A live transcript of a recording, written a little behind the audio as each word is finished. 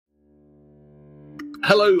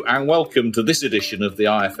Hello and welcome to this edition of the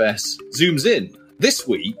IFS Zooms In. This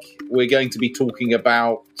week, we're going to be talking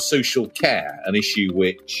about social care, an issue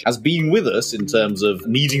which has been with us in terms of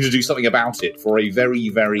needing to do something about it for a very,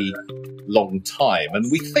 very long time.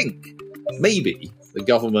 And we think maybe the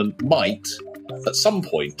government might, at some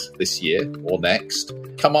point this year or next,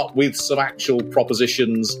 come up with some actual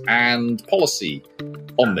propositions and policy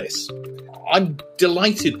on this. I'm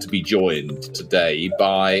delighted to be joined today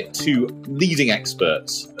by two leading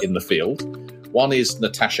experts in the field. One is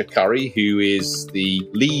Natasha Curry, who is the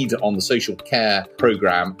lead on the social care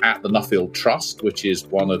programme at the Nuffield Trust, which is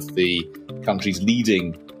one of the country's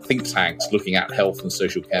leading think tanks looking at health and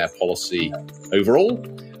social care policy overall.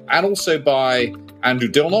 And also by Andrew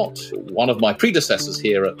Dilnot, one of my predecessors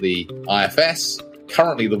here at the IFS,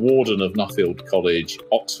 currently the Warden of Nuffield College,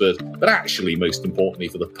 Oxford, but actually, most importantly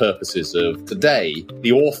for the purposes of today,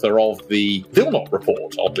 the author of the Dilnot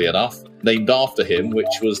Report, oddly enough, named after him,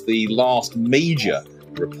 which was the last major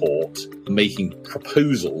report making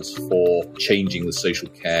proposals for changing the social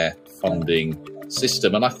care funding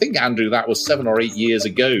system. And I think, Andrew, that was 7 or 8 years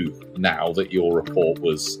ago now that your report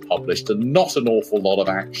was published, and not an awful lot of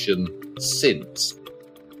action since.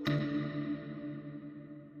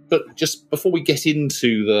 But just before we get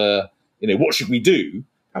into the, what should we do,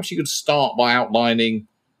 perhaps you could start by outlining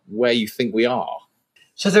where you think we are.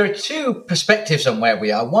 So there are two perspectives on where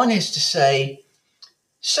we are. One is to say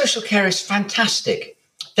social care is fantastic.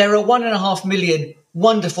 There are 1.5 million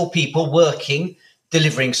wonderful people working,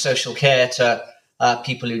 delivering social care to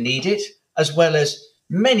people who need it, as well as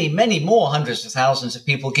many, many more hundreds of thousands of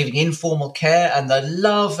people giving informal care, and the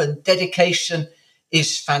love and dedication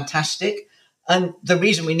is fantastic. And the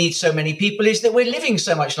reason we need so many people is that we're living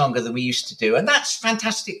so much longer than we used to do. And that's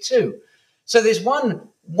fantastic too. So there's one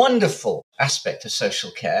wonderful aspect of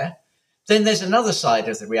social care. Then there's another side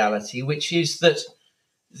of the reality, which is that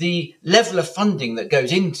the level of funding that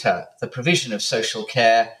goes into the provision of social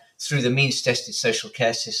care through the means-tested social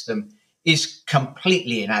care system is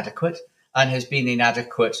completely inadequate, and has been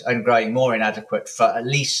inadequate and growing more inadequate for at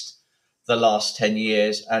least the last 10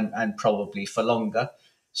 years and probably for longer.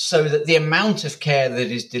 So that the amount of care that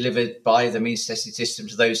is delivered by the means-tested system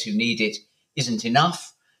to those who need it isn't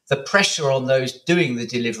enough. The pressure on those doing the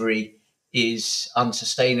delivery is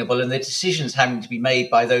unsustainable, and the decisions having to be made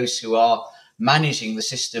by those who are managing the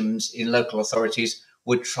systems in local authorities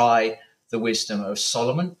would try the wisdom of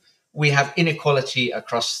Solomon. We have inequality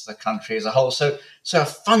across the country as a whole. So a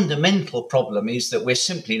fundamental problem is that we're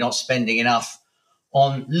simply not spending enough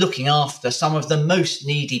on looking after some of the most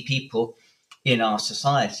needy people in our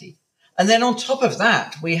society. And then on top of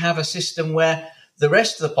that, we have a system where the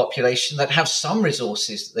rest of the population that have some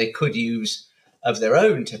resources that they could use of their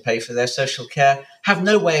own to pay for their social care have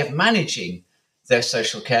no way of managing their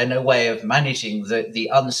social care, no way of managing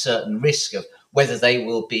the uncertain risk of whether they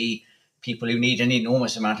will be people who need an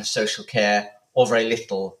enormous amount of social care or very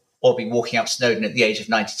little, or be walking up Snowdon at the age of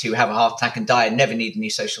 92, have a heart attack and die and never need any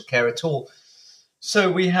social care at all.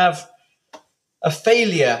 So we have a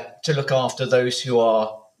failure to look after those who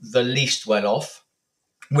are the least well off,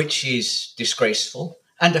 which is disgraceful,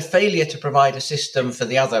 and a failure to provide a system for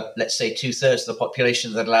the other, let's say, 2/3 of the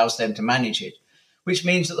population that allows them to manage it, which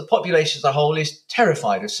means that the population as a whole is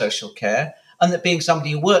terrified of social care, and that being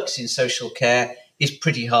somebody who works in social care is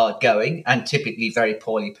pretty hard going and typically very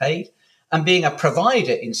poorly paid. And being a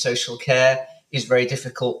provider in social care is very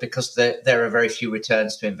difficult because there are very few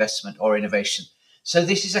returns to investment or innovation. So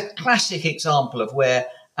this is a classic example of where,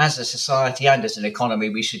 as a society and as an economy,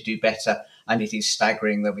 we should do better. And it is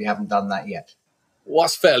staggering that we haven't done that yet. Well,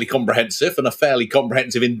 that's fairly comprehensive, and a fairly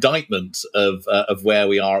comprehensive indictment of where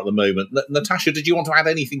we are at the moment. Natasha, did you want to add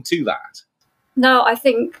anything to that? No, I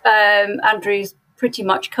think Andrew's pretty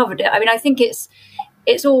much covered it. I mean, I think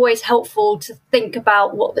it's always helpful to think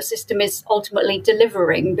about what the system is ultimately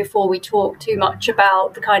delivering before we talk too much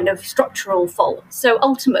about the kind of structural faults. So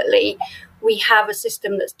ultimately, we have a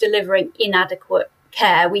system that's delivering inadequate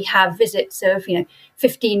care. We have visits of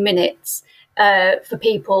 15 minutes for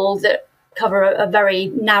people that cover a very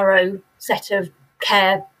narrow set of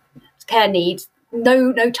care needs.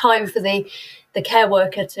 No time for the care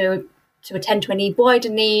worker to attend to any wider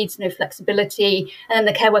needs, no flexibility, and then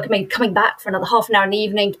the care worker may be coming back for another half an hour in the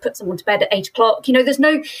evening to put someone to bed at 8 o'clock.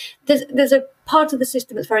 There's a part of the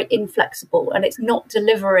system that's very inflexible, and it's not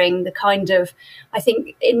delivering the kind of, I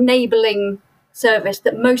think, enabling service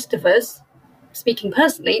that most of us, speaking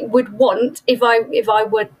personally, would want if I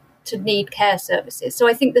were to need care services. So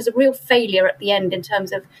I think there's a real failure at the end in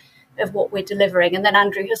terms of what we're delivering. And then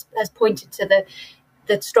Andrew has pointed to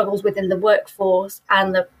the struggles within the workforce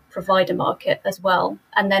and the provider market as well.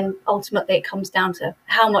 And then ultimately it comes down to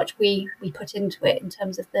how much we put into it in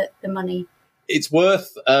terms of the money. It's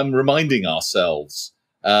worth reminding ourselves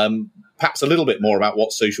perhaps a little bit more about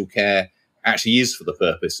what social care actually is for the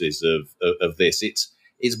purposes of this.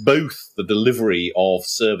 It's both the delivery of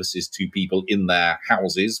services to people in their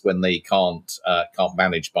houses when they can't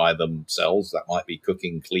manage by themselves. That might be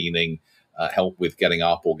cooking, cleaning, help with getting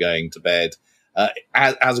up or going to bed,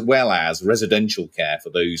 as well as residential care for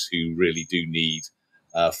those who really do need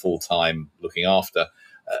full-time looking after.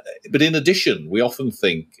 But in addition, we often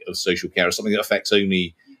think of social care as something that affects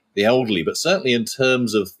only the elderly, but certainly in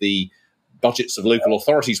terms of the budgets of local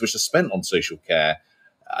authorities which are spent on social care,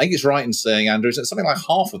 I think it's right in saying, Andrew, that something like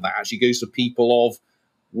half of that actually goes to people of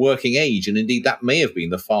working age. And indeed, that may have been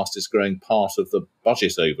the fastest growing part of the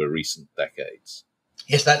budget over recent decades.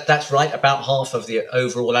 Yes, that's right. About half of the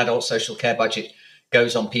overall adult social care budget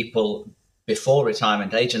goes on people before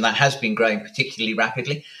retirement age, and that has been growing particularly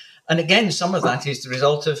rapidly. And again, some of that is the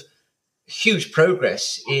result of huge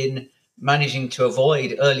progress in managing to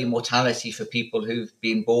avoid early mortality for people who've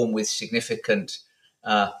been born with significant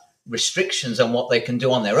restrictions on what they can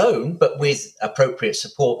do on their own, but with appropriate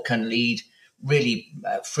support can lead really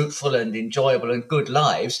fruitful and enjoyable and good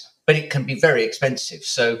lives, but it can be very expensive.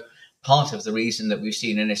 So part of the reason that we've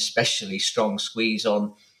seen an especially strong squeeze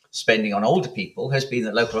on spending on older people has been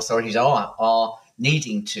that local authorities are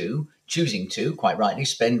choosing to, quite rightly,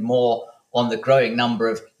 spend more on the growing number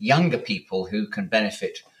of younger people who can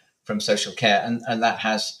benefit from social care. And that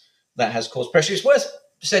has caused pressure. It's worth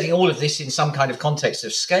setting all of this in some kind of context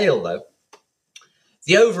of scale, though.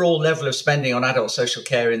 The overall level of spending on adult social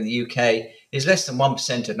care in the UK is less than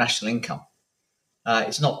 1% of national income.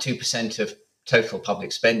 It's not 2% of total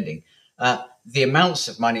public spending. The amounts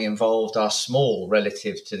of money involved are small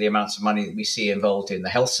relative to the amounts of money that we see involved in the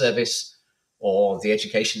health service or the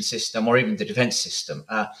education system or even the defence system.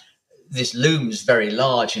 This looms very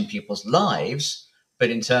large in people's lives,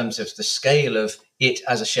 but in terms of the scale of it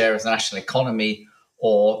as a share of the national economy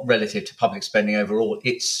or relative to public spending overall,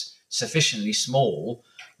 it's sufficiently small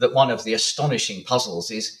that one of the astonishing puzzles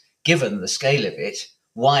is, given the scale of it,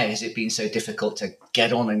 why has it been so difficult to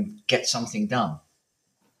get on and get something done?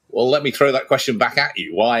 Well, let me throw that question back at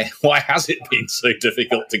you. Why has it been so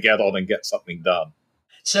difficult to get on and get something done?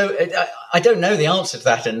 So I don't know the answer to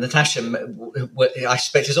that. And Natasha, I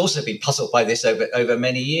suspect, has also been puzzled by this over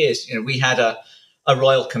many years. You know, we had a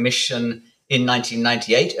royal commission in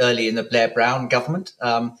 1998, early in the Blair-Brown government,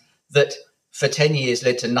 that for 10 years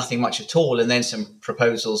led to nothing much at all. And then some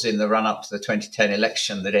proposals in the run-up to the 2010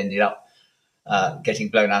 election that ended up getting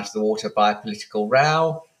blown out of the water by a political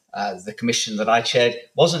row. The commission that I chaired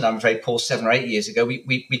wasn't, I'm afraid, Paul, 7 or 8 years ago.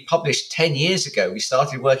 We published 10 years ago. We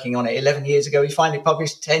started working on it 11 years ago. We finally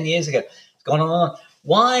published 10 years ago. It's gone on and on.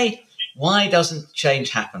 Why doesn't change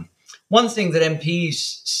happen? One thing that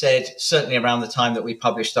MPs said, certainly around the time that we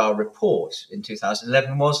published our report in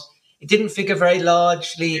 2011, was it didn't figure very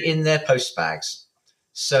largely in their postbags.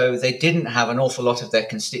 So they didn't have an awful lot of their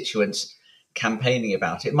constituents campaigning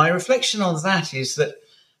about it. My reflection on that is that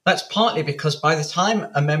that's partly because by the time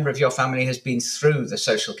a member of your family has been through the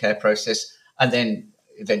social care process and then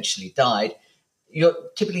eventually died, you're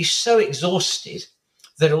typically so exhausted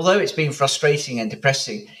that although it's been frustrating and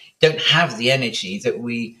depressing, don't have the energy that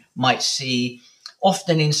we might see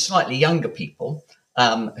often in slightly younger people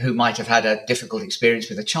who might have had a difficult experience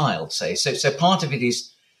with a child, say. So part of it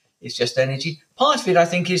is just energy. Part of it, I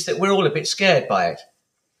think, is that we're all a bit scared by it.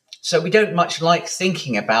 So we don't much like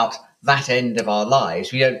thinking about that end of our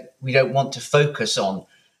lives. We don't want to focus on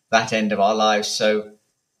that end of our lives, so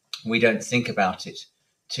we don't think about it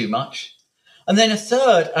too much. And then a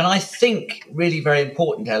third, and I think really very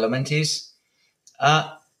important element is,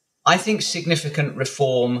 I think significant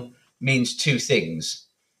reform means two things,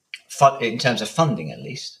 in terms of funding at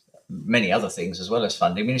least, many other things as well as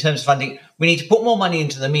funding. I mean, in terms of funding, we need to put more money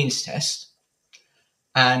into the means test,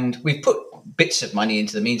 and we've put bits of money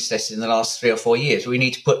into the means test in the last 3 or 4 years. We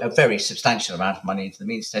need to put a very substantial amount of money into the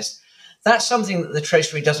means test. That's something that the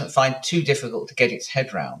Treasury doesn't find too difficult to get its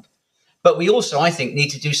head round. But we also, I think, need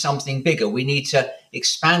to do something bigger. We need to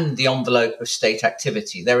expand the envelope of state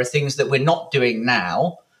activity. There are things that we're not doing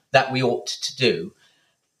now that we ought to do.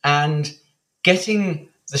 And getting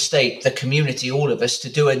the state, the community, all of us to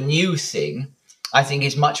do a new thing, I think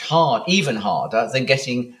is even harder than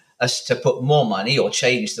getting us to put more money or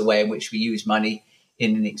change the way in which we use money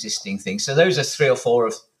in an existing thing. So those are 3 or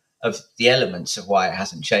 4 of the elements of why it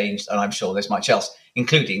hasn't changed. And I'm sure there's much else,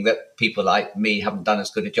 including that people like me haven't done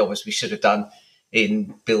as good a job as we should have done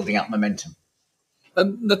in building up momentum.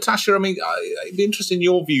 And Natasha, I mean, I'd be interested in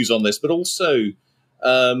your views on this, but also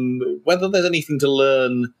whether there's anything to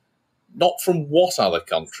learn, not from what other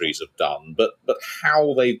countries have done, but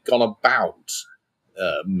how they've gone about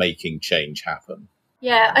making change happen.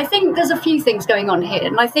 Yeah, I think there's a few things going on here.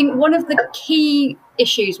 And I think one of the key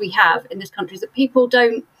issues we have in this country is that people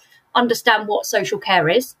don't understand what social care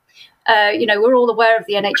is. We're all aware of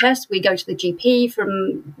the NHS. We go to the GP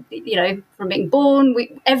from being born.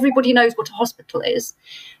 Everybody knows what a hospital is.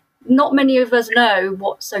 Not many of us know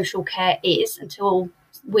what social care is until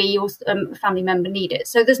we or a family member need it.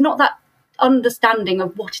 So there's not that understanding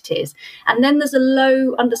of what it is. And then there's a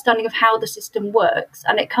low understanding of how the system works.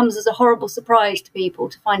 And it comes as a horrible surprise to people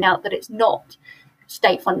to find out that it's not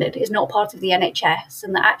state funded, it's not part of the NHS,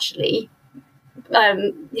 and that actually,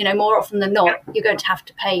 more often than not, you're going to have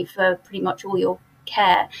to pay for pretty much all your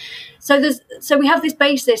care. So we have this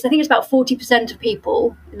basis. I think it's about 40% of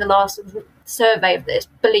people in the last survey of this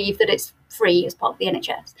believe that it's free as part of the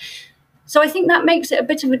NHS. So I think that makes it a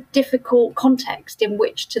bit of a difficult context in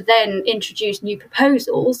which to then introduce new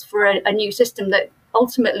proposals for a new system that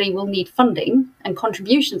ultimately will need funding and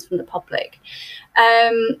contributions from the public.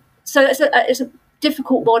 So it's a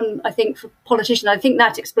difficult one, I think, for politicians. I think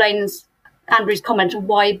that explains Andrew's comment on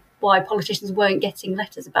why politicians weren't getting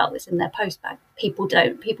letters about this in their postbag. People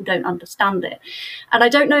don't understand it. And I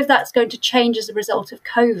don't know if that's going to change as a result of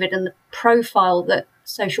COVID and the profile that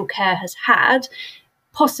social care has had.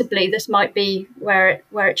 Possibly this might be where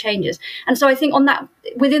it changes. And so I think on that,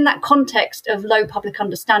 within that context of low public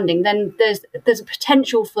understanding, then there's a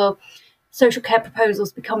potential for social care proposals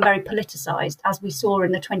to become very politicised, as we saw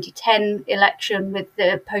in the 2010 election with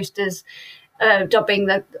the posters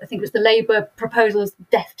dubbing I think it was the Labour proposals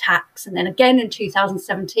death tax. And then again in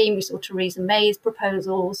 2017, we saw Theresa May's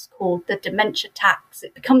proposals called the dementia tax.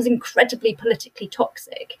 It becomes incredibly politically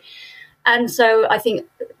toxic. And so I think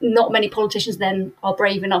not many politicians then are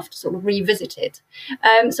brave enough to sort of revisit it.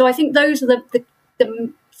 So I think those are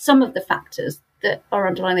the some of the factors that are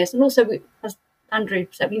underlying this. And also, as Andrew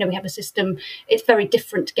said, we have a system. It's very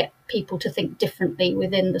different to get people to think differently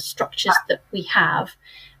within the structures that we have.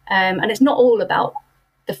 And it's not all about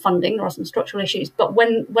the funding. There are some structural issues. But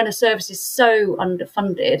when a service is so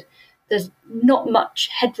underfunded, there's not much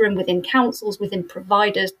headroom within councils, within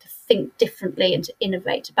providers to think differently and to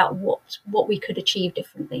innovate about what we could achieve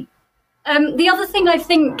differently. The other thing I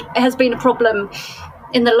think has been a problem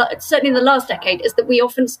certainly in the last decade is that we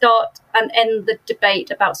often start and end the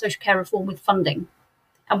debate about social care reform with funding.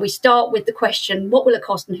 And we start with the question, what will it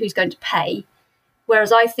cost and who's going to pay?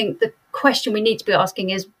 Whereas I think the question we need to be asking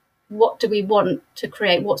is, what do we want to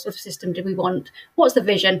create? What sort of system do we want? What's the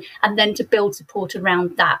vision? And then to build support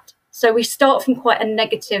around that. So we start from quite a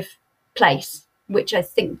negative place, which I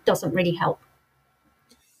think doesn't really help.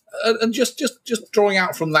 And just drawing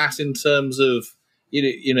out from that in terms of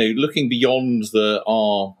looking beyond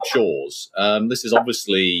our shores. This is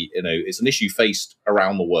obviously it's an issue faced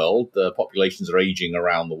around the world. The populations are aging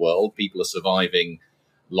around the world. People are surviving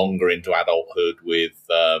longer into adulthood with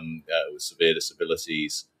severe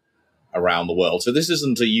disabilities around the world. So this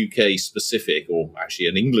isn't a UK specific, or actually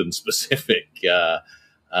an England specific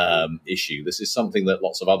issue. This is something that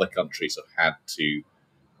lots of other countries have had to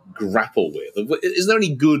grapple with. Is there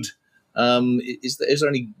any good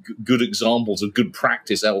good examples of good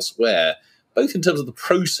practice elsewhere, both in terms of the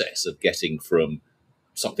process of getting from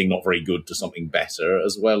something not very good to something better,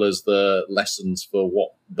 as well as the lessons for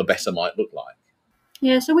what the better might look like?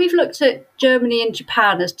 Yeah, so we've looked at Germany and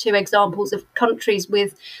Japan as two examples of countries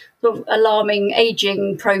with sort of alarming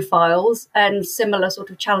ageing profiles and similar sort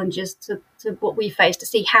of challenges to what we face, to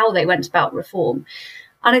see how they went about reform.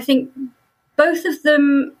 And I think both of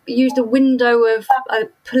them used a window of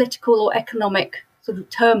political or economic sort of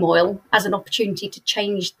turmoil as an opportunity to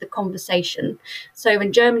change the conversation. So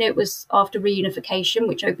in Germany, it was after reunification,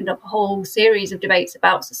 which opened up a whole series of debates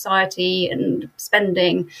about society and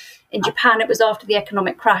spending. In Japan, it was after the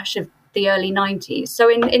economic crash of the early 90s. So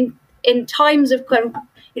in times of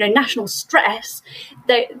national stress,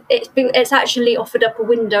 it's actually offered up a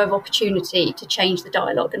window of opportunity to change the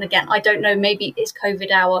dialogue. And again, I don't know, maybe it's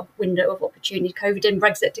COVID our window of opportunity. COVID and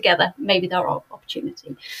Brexit together, maybe there are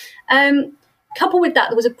opportunity. Coupled with that,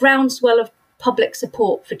 there was a groundswell of public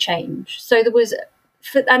support for change. So there was,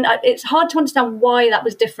 and it's hard to understand why that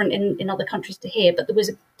was different in other countries to here, but there was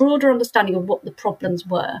a broader understanding of what the problems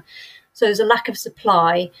were. So there's a lack of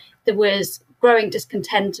supply. There was growing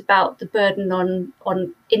discontent about the burden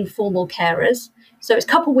on informal carers. So it's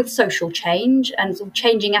coupled with social change and sort of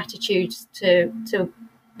changing attitudes to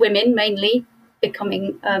women, mainly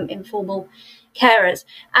becoming informal carers.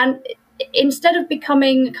 And instead of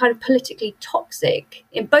becoming kind of politically toxic,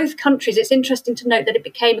 in both countries, it's interesting to note that it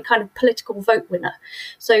became a kind of political vote winner.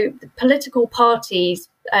 So the political parties,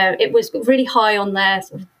 it was really high on their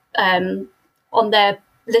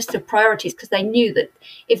list of priorities, because they knew that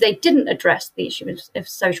if they didn't address the issue of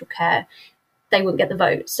social care, they wouldn't get the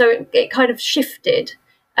vote. So it kind of shifted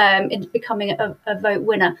into becoming a vote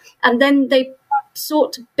winner. And then they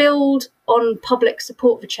sought to build on public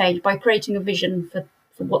support for change by creating a vision for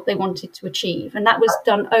what they wanted to achieve. And that was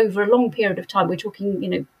done over a long period of time. We're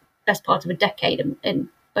talking, best part of a decade in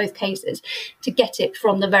both cases, to get it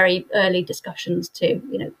from the very early discussions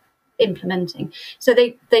to, implementing. So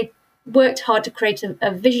they worked hard to create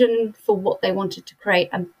a vision for what they wanted to create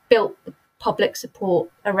and built the public support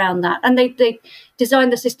around that. And they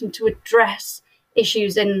designed the system to address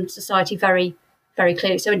issues in society very, very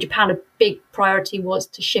clearly. So in Japan, a big priority was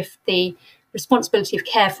to shift the responsibility of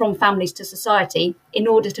care from families to society in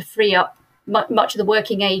order to free up much of the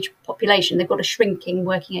working age population. They've got a shrinking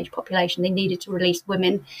working age population. They needed to release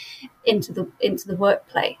women into the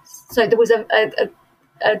workplace. So there was a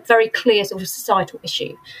very clear sort of societal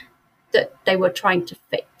issue that they were trying to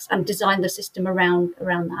fix, and design the system around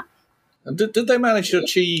that. And did they manage to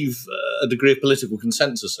achieve a degree of political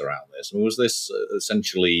consensus around this? I mean, was this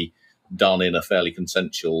essentially done in a fairly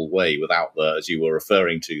consensual way without the, as you were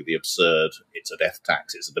referring to, the absurd, it's a death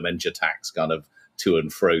tax, it's a dementia tax kind of to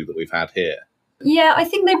and fro that we've had here? Yeah, I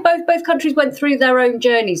think they both countries went through their own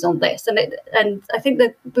journeys on this, and I think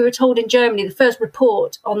that we were told in Germany the first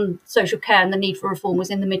report on social care and the need for reform was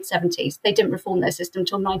in the mid-70s. They didn't reform their system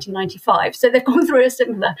until 1995, so they've gone through a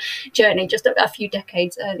similar journey just a few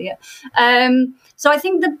decades earlier. So I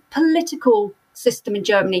think the political system in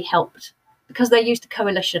Germany helped, because they're used to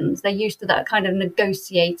coalitions, they're used to that kind of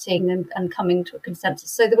negotiating and coming to a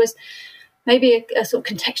consensus. So there was maybe a sort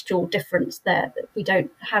of contextual difference there that we don't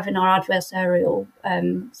have in our adversarial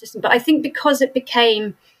system. But I think because it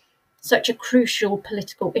became such a crucial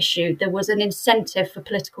political issue, there was an incentive for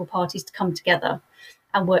political parties to come together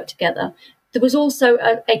and work together. There was also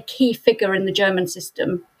a key figure in the German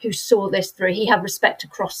system who saw this through. He had respect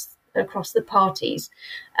across the parties,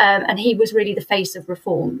 and he was really the face of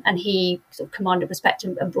reform, and he sort of commanded respect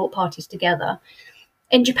and brought parties together.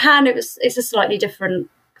 In Japan, it's a slightly different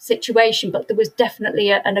situation, but there was definitely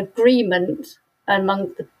an agreement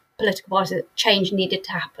among the political parties that change needed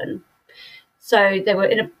to happen. So they were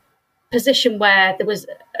in a position where there was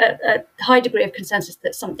a high degree of consensus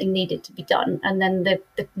that something needed to be done, and then the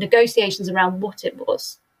negotiations around what it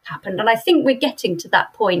was happened. And I think we're getting to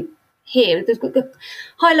that point here. There's a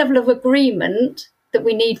high level of agreement that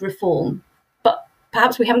we need reform, but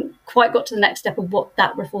perhaps we haven't quite got to the next step of what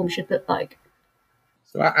that reform should look like.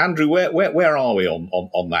 So, Andrew, where are we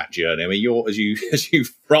on that journey? I mean, as you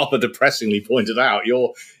rather depressingly pointed out,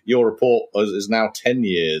 your report is now 10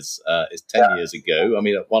 years. Is 10 years ago. I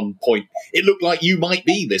mean, at one point, it looked like you might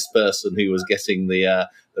be this person who was getting the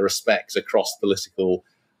respect across political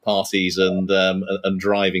parties and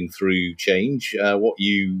driving through change. What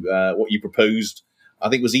you proposed, I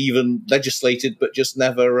think, was even legislated, but just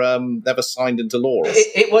never signed into law.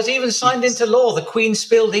 It was even signed into law. The Queen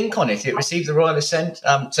spilled ink on it. It received the royal assent.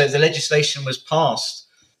 So the legislation was passed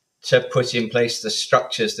to put in place the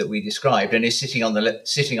structures that we described, and is sitting on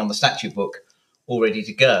the statute book, all ready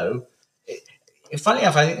to go. Funny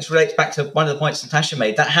enough, I think this relates back to one of the points Natasha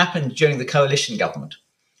made. That happened during the coalition government.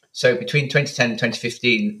 So between 2010 and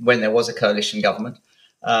 2015, when there was a coalition government,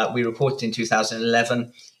 we reported in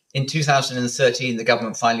 2011. In 2013, the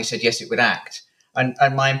government finally said, yes, it would act. And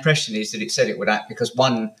my impression is that it said it would act because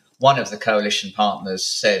one of the coalition partners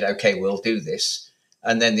said, OK, we'll do this.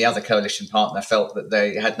 And then the other coalition partner felt that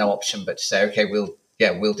they had no option but to say, OK, we'll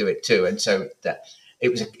do it too. And so that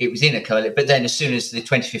it was in a coalition. But then as soon as the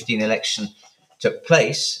 2015 election took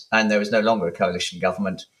place and there was no longer a coalition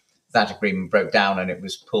government, that agreement broke down and it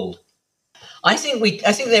was pulled. I think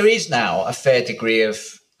there is now a fair degree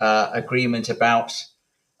of agreement about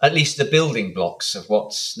at least the building blocks of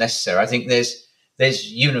what's necessary. I think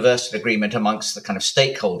there's universal agreement amongst the kind of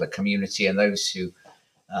stakeholder community and those who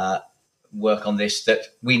work on this that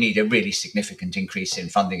we need a really significant increase in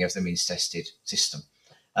funding of the means-tested system,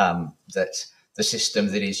 that the system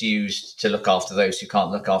that is used to look after those who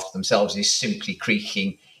can't look after themselves is simply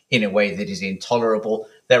creaking in a way that is intolerable.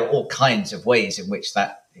 There are all kinds of ways in which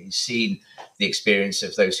that is seen, the experience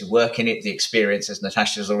of those who work in it, the experience, as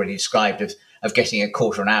Natasha has already described, of getting a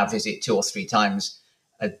quarter of an hour visit 2 or 3 times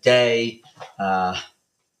a day, the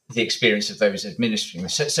experience of those administering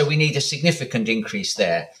this. So we need a significant increase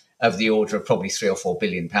there of the order of probably £3 or £4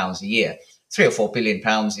 billion a year. £3 or £4 billion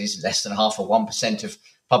is less than 0.5% or 1% of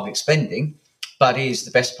public spending, but is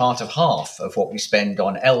the best part of half of what we spend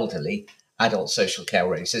on elderly adult social care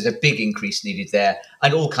already. So there's a big increase needed there,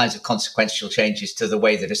 and all kinds of consequential changes to the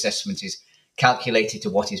way that assessment is calculated to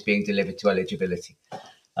what is being delivered to eligibility.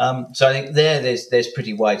 So I think there's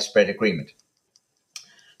pretty widespread agreement.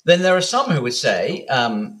 Then there are some who would say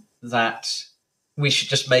that we should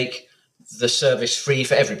just make the service free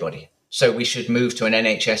for everybody. So we should move to an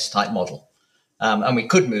NHS type model. And we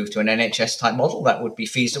could move to an NHS type model. That would be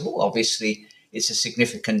feasible. Obviously, it's a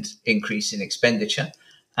significant increase in expenditure.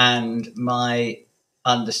 And my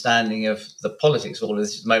understanding of the politics of all of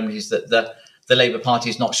this at the moment is that the Labour Party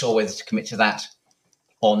is not sure whether to commit to that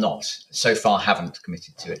or not. So far, haven't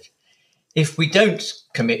committed to it. If we don't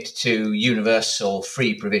commit to universal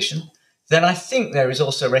free provision, then I think there is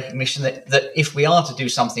also recognition that if we are to do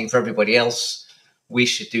something for everybody else, we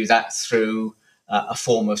should do that through a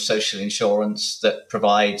form of social insurance that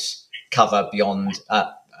provides cover beyond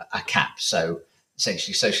a cap. So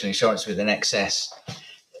essentially social insurance with an excess.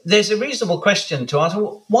 There's a reasonable question to ask,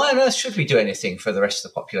 why on earth should we do anything for the rest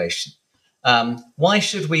of the population? Why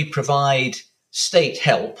should we provide state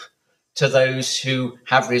help to those who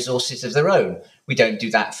have resources of their own? We don't do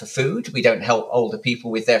that for food. We don't help older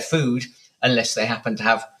people with their food unless they happen to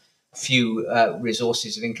have few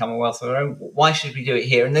resources of income and wealth of their own. Why should we do it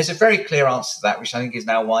here? And there's a very clear answer to that, which I think is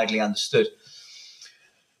now widely understood.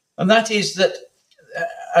 And that is that,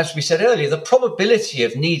 as we said earlier, the probability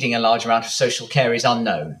of needing a large amount of social care is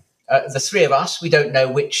unknown. The three of us, we don't know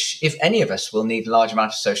which, if any of us, will need a large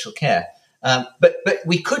amount of social care. But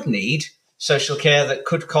we could need social care that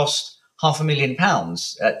could cost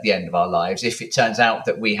 £500,000 at the end of our lives if it turns out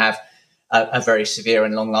that we have a very severe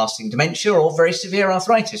and long-lasting dementia or very severe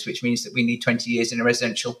arthritis, which means that we need 20 years in a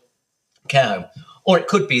residential care home. Or it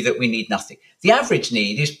could be that we need nothing. The average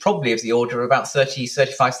need is probably of the order of about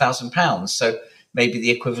 £35,000. So maybe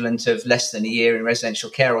the equivalent of less than a year in residential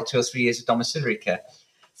care or 2 or 3 years of domiciliary care.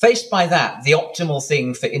 Faced by that, the optimal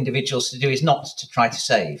thing for individuals to do is not to try to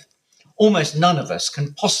save. Almost none of us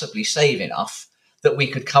can possibly save enough that we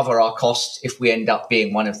could cover our costs if we end up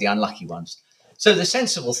being one of the unlucky ones. So the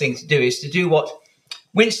sensible thing to do is to do what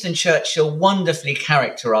Winston Churchill wonderfully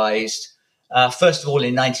characterized, first of all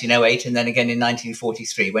in 1908 and then again in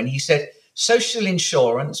 1943, when he said, social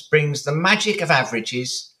insurance brings the magic of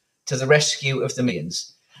averages to the rescue of the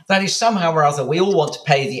millions. That is, somehow or other, we all want to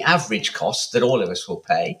pay the average cost that all of us will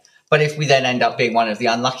pay. But if we then end up being one of the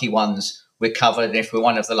unlucky ones, we're covered. And if we're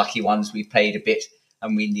one of the lucky ones, we paid a bit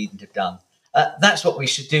and we needn't have done. That's what we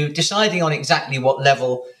should do. Deciding on exactly what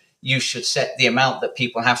level you should set the amount that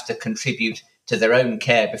people have to contribute to their own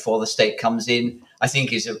care before the state comes in, I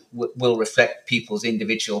think will reflect people's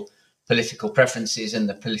individual political preferences and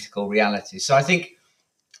the political realities. So I think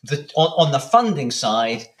that on the funding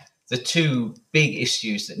side, the two big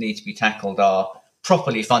issues that need to be tackled are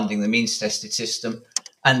properly funding the means-tested system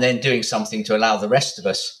and then doing something to allow the rest of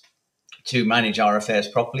us to manage our affairs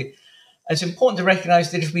properly. It's important to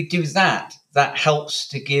recognise that if we do that, that helps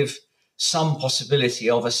to give some possibility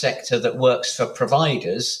of a sector that works for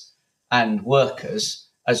providers and workers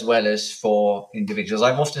as well as for individuals.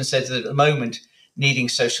 I've often said that at the moment, needing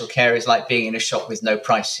social care is like being in a shop with no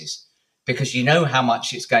prices, because you know how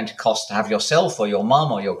much it's going to cost to have yourself or your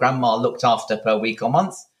mum or your grandma looked after per week or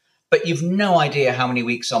month, but you've no idea how many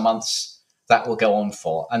weeks or months that will go on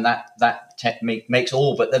for. And that makes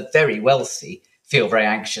all but the very wealthy feel very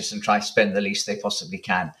anxious and try to spend the least they possibly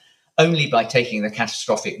can. Only by taking the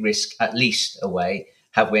catastrophic risk at least away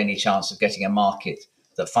have we any chance of getting a market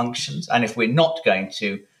that functions. And if we're not going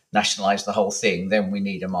to nationalise the whole thing, then we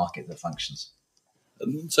need a market that functions.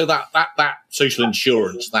 So that social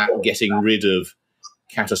insurance, that getting rid of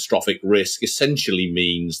catastrophic risk, essentially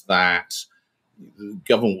means that the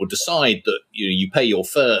government would decide that you pay your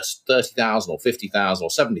first £30,000 or £50,000 or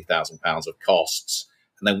 £70,000 of costs,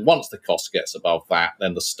 and then once the cost gets above that,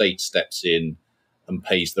 then the state steps in and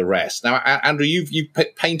pays the rest. Now, Andrew, you've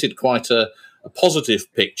painted quite a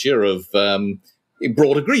positive picture of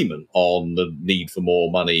broad agreement on the need for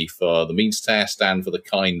more money for the means test and for the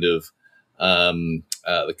kind of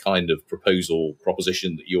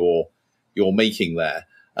proposition that you're making there.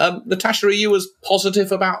 Natasha, are you as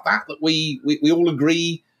positive about that we all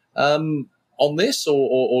agree on this,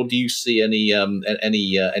 or do you see any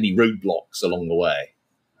roadblocks along the way?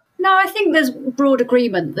 No, I think there's broad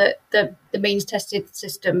agreement that the means-tested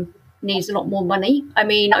system needs a lot more money. I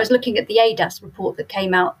mean, I was looking at the ADAS report that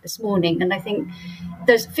came out this morning, and I think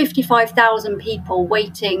there's 55,000 people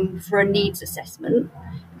waiting for a needs assessment.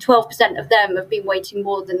 12% of them have been waiting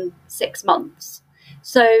more than 6 months.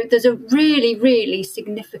 So there's a really, really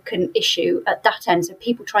significant issue at that end. So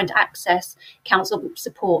people trying to access council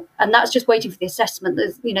support, and that's just waiting for the assessment.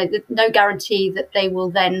 There's, there's no guarantee that they will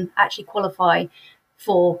then actually qualify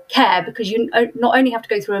for care, because you not only have to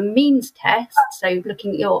go through a means test, so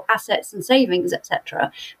looking at your assets and savings,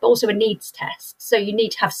 etc., but also a needs test. So you need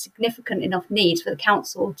to have significant enough needs for the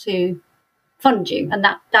council to fund you, and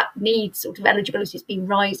that needs sort of eligibility has been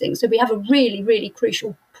rising. So we have a really, really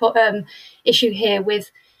crucial issue here with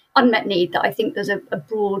unmet need that I think there's a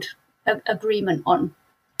broad agreement on.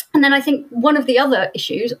 And then I think one of the other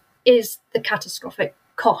issues is the catastrophic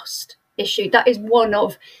cost issue. That is one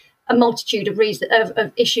of a multitude of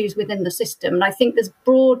issues within the system. And I think there's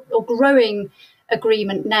broad or growing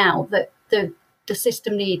agreement now that the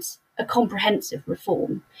system needs a comprehensive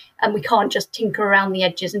reform, and we can't just tinker around the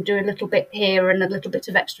edges and do a little bit here and a little bit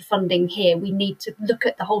of extra funding here. We need to look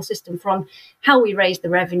at the whole system, from how we raise the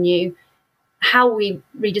revenue, how we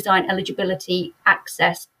redesign eligibility,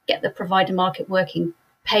 access, get the provider market working,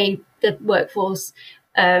 pay the workforce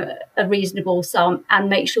a reasonable sum, and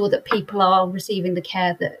make sure that people are receiving the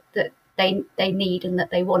care that they need and that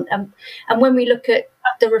they want. And when we look at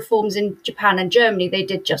the reforms in Japan and Germany, they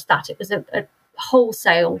did just that. It was a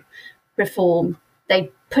wholesale reform.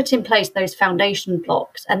 They put in place those foundation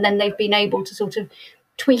blocks, and then they've been able to sort of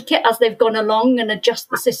tweak it as they've gone along and adjust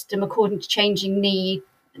the system according to changing need,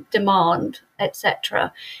 demand,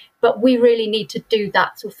 etc. But we really need to do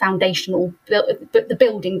that sort of foundational, the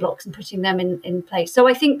building blocks, and putting them in place. So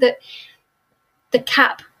I think that the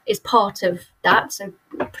cap is part of that, so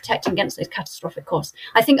protecting against those catastrophic costs.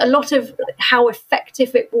 I think a lot of how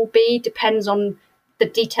effective it will be depends on the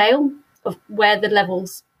detail of where the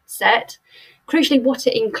levels set. Crucially, what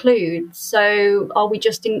it includes. So are we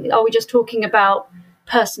just talking about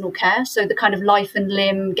personal care, so the kind of life and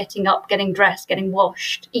limb, getting up, getting dressed, getting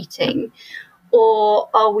washed, eating? Or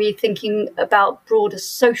are we thinking about broader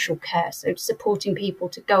social care, so supporting people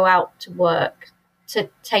to go out to work, to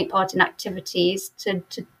take part in activities, to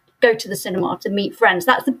go to the cinema, to meet friends?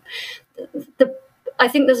 That's the I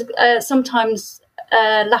think there's sometimes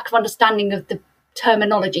a lack of understanding of the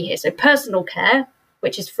terminology here. So personal care,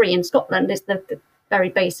 which is free in Scotland, is the very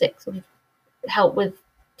basic sort of help with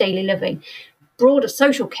daily living. Broader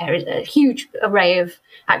social care is a huge array of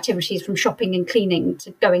activities, from shopping and cleaning to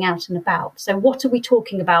going out and about. So what are we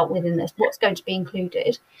talking about within this? What's going to be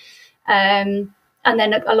included? And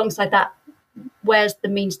then alongside that, where's the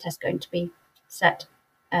means test going to be set?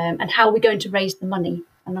 And how are we going to raise the money?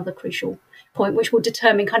 Another crucial point, which will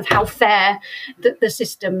determine kind of how fair the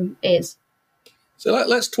system is. So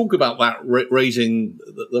let's talk about that, raising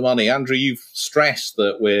the money. Andrew, you've stressed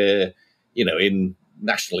that we're, in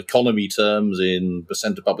national economy terms, in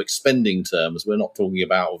percent of public spending terms, we're not talking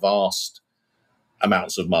about vast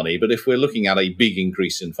amounts of money. But if we're looking at a big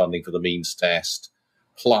increase in funding for the means test,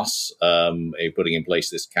 plus putting in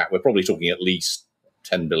place this cap, we're probably talking at least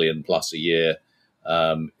 10 billion plus a year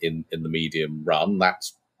in the medium run.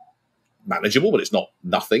 That's manageable, but it's not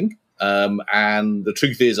nothing. And the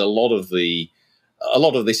truth is, a lot of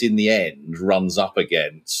this in the end runs up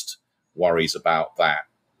against worries about that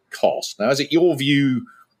cost. Now, is it your view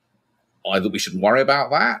either we shouldn't worry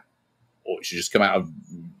about that, or it should just come out of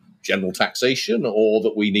general taxation, or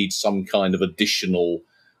that we need some kind of additional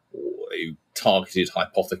targeted,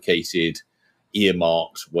 hypothecated,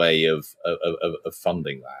 earmarked way of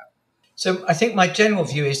funding that? So I think my general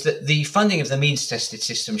view is that the funding of the means-tested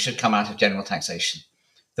system should come out of general taxation.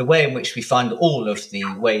 The way in which we fund all of the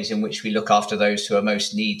ways in which we look after those who are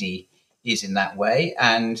most needy is in that way.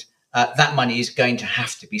 And that money is going to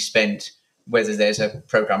have to be spent whether there's a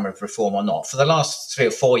programme of reform or not. For the last 3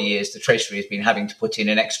 or 4 years, the Treasury has been having to put in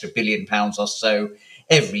an extra £1 billion or so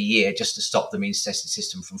every year just to stop the means-tested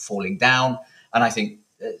system from falling down. And I think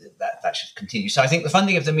that should continue. So I think the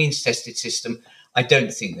funding of the means-tested system, I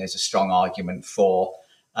don't think there's a strong argument for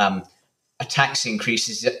a tax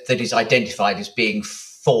increase that is identified as being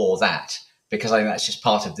for that, because I think that's just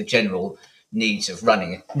part of the general needs of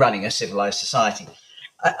running a civilized society.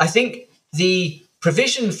 I think the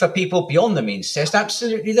provision for people beyond the means test,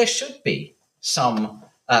 absolutely, there should be some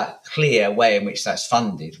clear way in which that's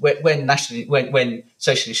funded. When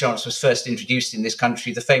social insurance was first introduced in this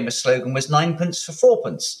country, the famous slogan was 9p for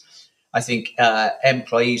 4p. I think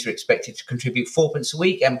employees are expected to contribute 4p a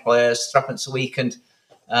week, employers 3p a week, and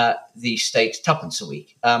the state 2p a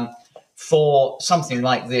week. For something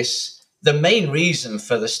like this, the main reason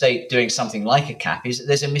for the state doing something like a cap is that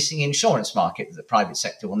there's a missing insurance market that the private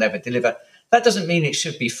sector will never deliver. That doesn't mean it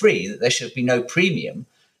should be free, that there should be no premium.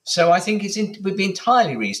 So I think it would be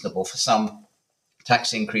entirely reasonable for some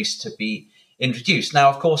tax increase to be introduced. Now,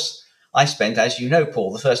 of course, I spent, as you know,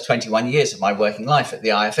 Paul, the first 21 years of my working life at the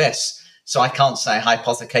IFS. So I can't say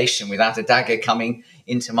hypothecation without a dagger coming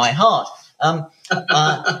into my heart. But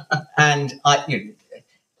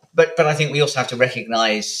I think we also have to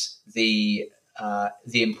recognise the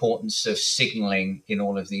importance of signalling in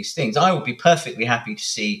all of these things. I would be perfectly happy to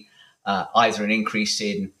see either an increase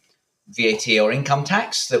in VAT or income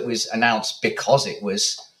tax that was announced because it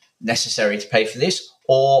was necessary to pay for this,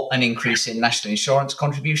 or an increase in national insurance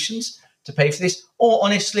contributions to pay for this, or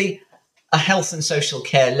honestly, a health and social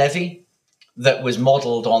care levy that was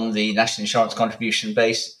modelled on the national insurance contribution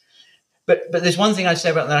base. But there's one thing I'd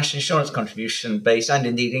say about the national insurance contribution base, and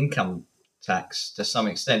indeed income tax to some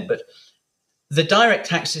extent, but the direct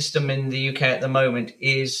tax system in the UK at the moment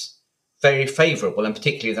is very favourable, and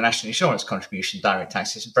particularly the national insurance contribution direct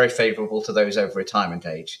tax is very favourable to those over retirement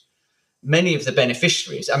age. Many of the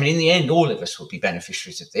beneficiaries, I mean, in the end, all of us will be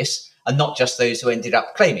beneficiaries of this, and not just those who ended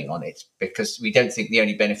up claiming on it, because we don't think the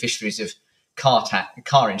only beneficiaries of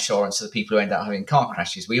car insurance are the people who end up having car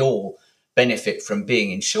crashes. We all benefit from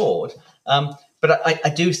being insured. But I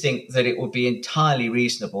do think that it would be entirely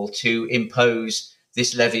reasonable to impose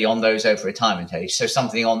this levy on those over retirement age. So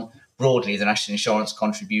something on broadly the national insurance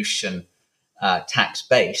contribution tax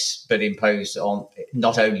base, but imposed on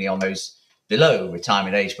not only on those below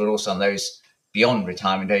retirement age, but also on those beyond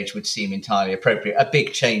retirement age would seem entirely appropriate. A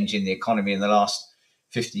big change in the economy in the last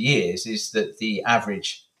 50 years is that the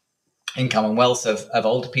average income and wealth of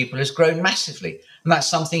older people has grown massively. And that's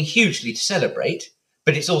something hugely to celebrate,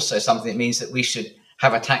 but it's also something that means that we should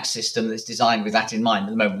have a tax system that's designed with that in mind.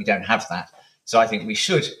 At the moment, we don't have that. So I think we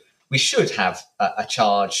should have a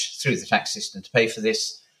charge through the tax system to pay for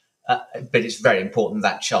this. But it's very important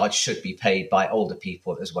that charge should be paid by older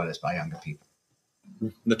people as well as by younger people.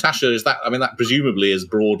 Natasha, that presumably is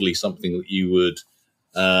broadly something that you would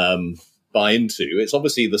buy into. It's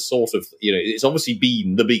obviously the sort of, it's obviously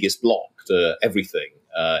been the biggest block to everything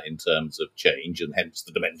in terms of change, and hence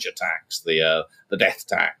the dementia tax, the death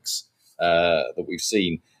tax that we've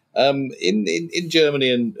seen. In Germany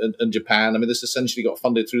and Japan, this essentially got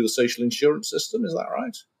funded through the social insurance system, is that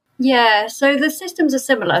right? Yeah, so the systems are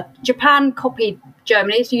similar. Japan copied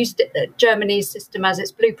Germany. It's used Germany's system as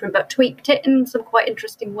its blueprint, but tweaked it in some quite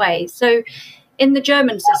interesting ways. So in the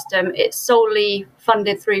German system, it's solely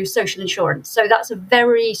funded through social insurance. So that's a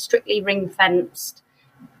very strictly ring-fenced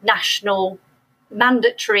national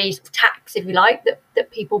mandatory tax, if you like,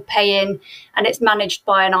 that people pay in, and it's managed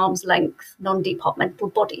by an arm's length non-departmental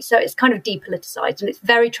body. So it's kind of depoliticized and it's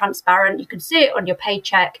very transparent. You can see it on your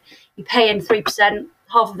paycheck. You pay in 3%,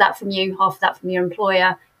 half of that from you, half of that from your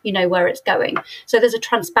employer. You know where it's going. So there's a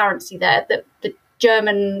transparency there that the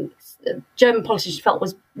German politicians felt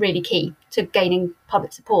was really key to gaining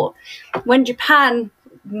public support. When Japan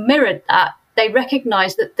mirrored that, they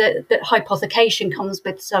recognised that hypothecation comes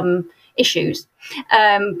with some issues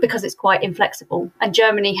because it's quite inflexible. And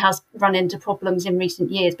Germany has run into problems in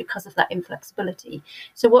recent years because of that inflexibility.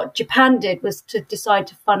 So what Japan did was to decide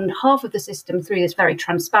to fund half of the system through this very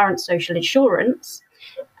transparent social insurance,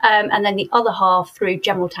 and then the other half through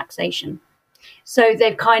general taxation. So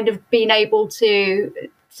they've kind of been able to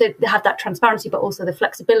have that transparency, but also the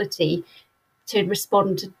flexibility to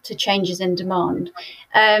respond to changes in demand.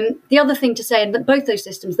 The other thing to say, in both those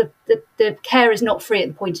systems, the care is not free at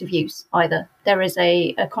the point of use either. There is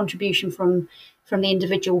a contribution from the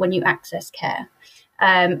individual when you access care.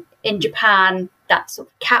 In Japan, that's sort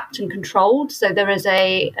of capped and controlled, so there is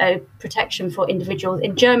a protection for individuals.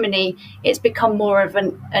 In Germany, it's become more of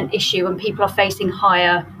an issue, and people are facing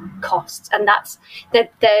higher costs, and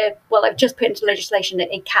they've just put into legislation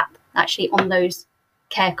a cap actually on those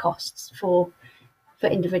care costs for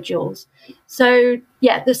individuals. So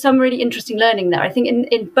yeah, there's some really interesting learning there. I think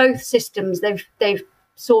in both systems they've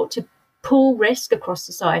sought to pool risk across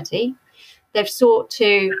society. They've sought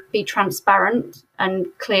to be transparent and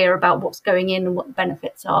clear about what's going in and what the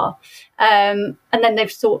benefits are, and then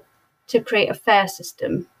they've sought to create a fair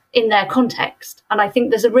system in their context. And I think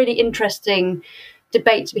there's a really interesting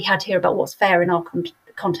debate to be had here about what's fair in our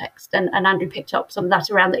context. And Andrew picked up some of that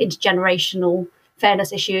around the intergenerational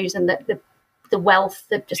fairness issues and the wealth,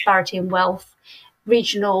 the disparity in wealth,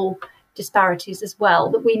 regional disparities as well,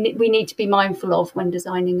 that we need to be mindful of when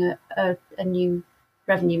designing a new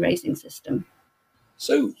revenue raising system.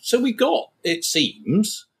 So we got, it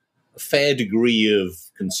seems, a fair degree of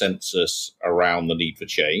consensus around the need for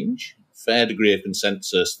change, fair degree of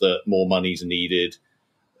consensus that more money is needed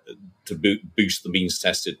to boost the means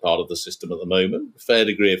tested part of the system at the moment, fair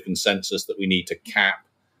degree of consensus that we need to cap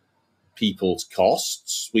people's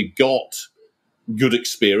costs. We've got good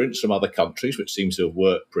experience from other countries, which seems to have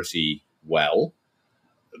worked pretty well.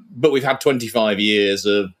 but we've had 25 years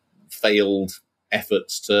of failed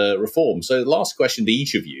efforts to reform. So the last question to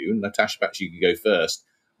each of you, Natasha, perhaps you could go first.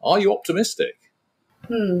 Are you optimistic?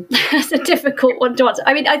 That's a difficult one to answer.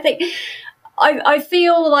 I mean, I think I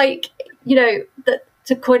feel like, that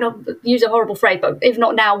to use a horrible phrase, but if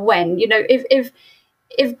not now, when?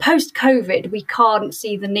 If post-COVID we can't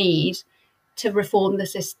see the need to reform the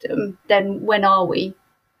system, then when are we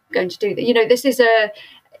going to do that? This is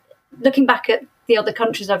looking back at the other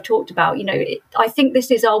countries I've talked about. I think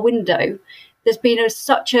this is our window. There's been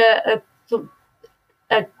such a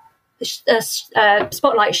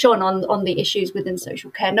spotlight shone on the issues within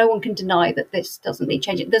social care. No one can deny that this doesn't need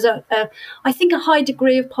changing. There's I think a high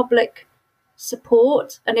degree of public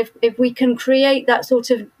support, and if we can create that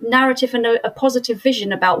sort of narrative and a positive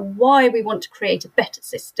vision about why we want to create a better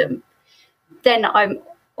system, then I'm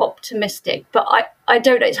optimistic. But I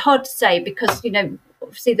don't know. It's hard to say because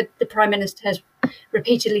obviously the Prime Minister has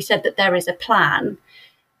repeatedly said that there is a plan.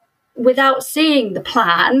 Without seeing the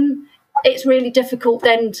plan, it's really difficult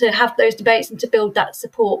then to have those debates and to build that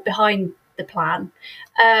support behind the plan.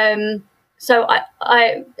 So am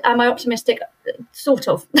I optimistic? Sort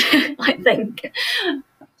of, I think.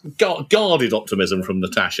 Guarded optimism from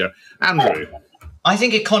Natasha. Andrew? I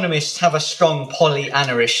think economists have a strong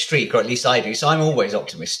Pollyanna-ish streak, or at least I do. So I'm always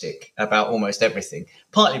optimistic about almost everything,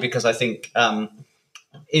 partly because I think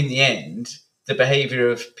in the end, the behaviour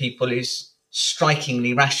of people is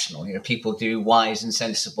strikingly rational. People do wise and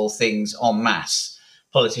sensible things en masse.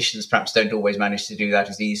 Politicians perhaps don't always manage to do that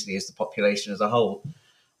as easily as the population as a whole.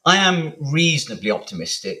 I am reasonably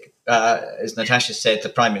optimistic. As Natasha said, the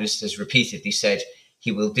Prime Minister has repeatedly said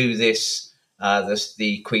he will do this.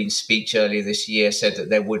 The Queen's speech earlier this year said that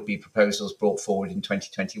there would be proposals brought forward in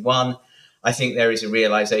 2021. I think there is a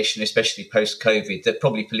realisation, especially post-COVID, that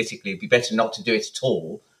probably politically it would be better not to do it at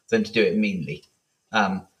all than to do it meanly.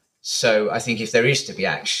 So I think if there is to be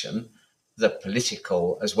action, the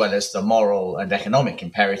political as well as the moral and economic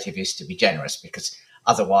imperative is to be generous, because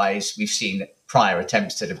otherwise we've seen prior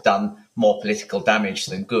attempts that have done more political damage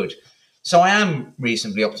than good. So I am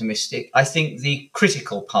reasonably optimistic. I think the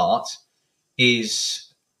critical part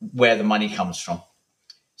is where the money comes from.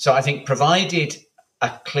 So I think provided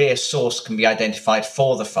a clear source can be identified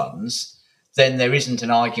for the funds, then there isn't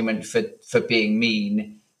an argument for being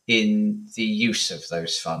mean in the use of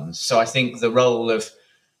those funds. So I think the role of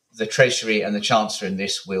the Treasury and the Chancellor in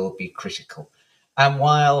this will be critical. And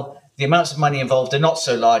while the amounts of money involved are not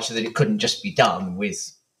so large that it couldn't just be done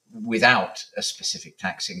without a specific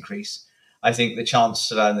tax increase, I think the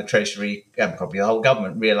Chancellor and the Treasury and probably the whole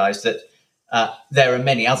government realised that there are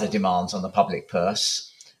many other demands on the public purse.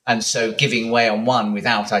 And so giving way on one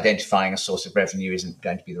without identifying a source of revenue isn't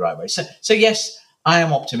going to be the right way. So yes, I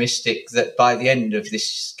am optimistic that by the end of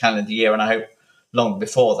this calendar year, and I hope long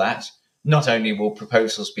before that, not only will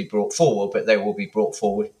proposals be brought forward, but they will be brought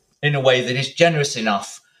forward in a way that is generous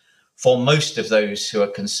enough for most of those who are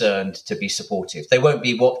concerned to be supportive. They won't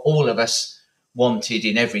be what all of us wanted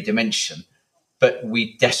in every dimension, but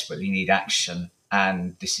we desperately need action,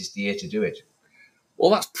 and this is the year to do it.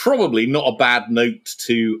 Well, that's probably not a bad note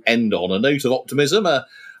to end on, a note of optimism. I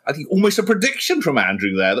think almost a prediction from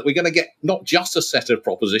Andrew there that we're going to get not just a set of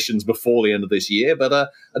propositions before the end of this year, but a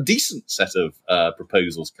decent set of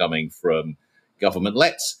proposals coming from government.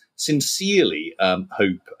 Let's sincerely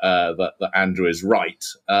hope that Andrew is right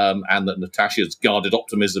and that Natasha's guarded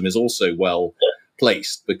optimism is also well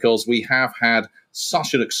placed, because we have had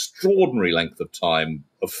such an extraordinary length of time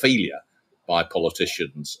of failure by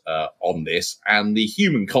politicians on this, and the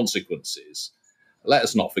human consequences, let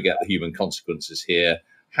us not forget the human consequences here,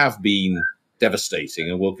 have been devastating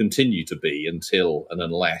and will continue to be until and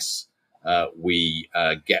unless we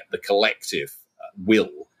get the collective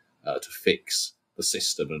will to fix the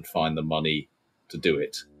system and find the money to do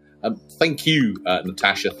it. Thank you,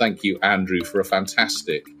 Natasha. Thank you, Andrew, for a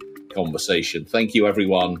fantastic conversation. Thank you,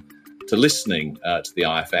 everyone, to listening to the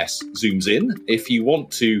IFS Zooms In. If you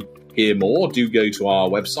want to hear more, do go to our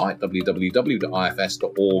website,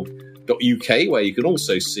 www.ifs.org.uk, where you can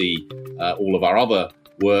also see all of our other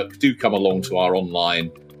work. Do come along to our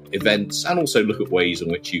online events and also look at ways in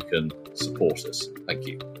which you can support us. Thank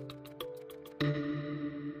you.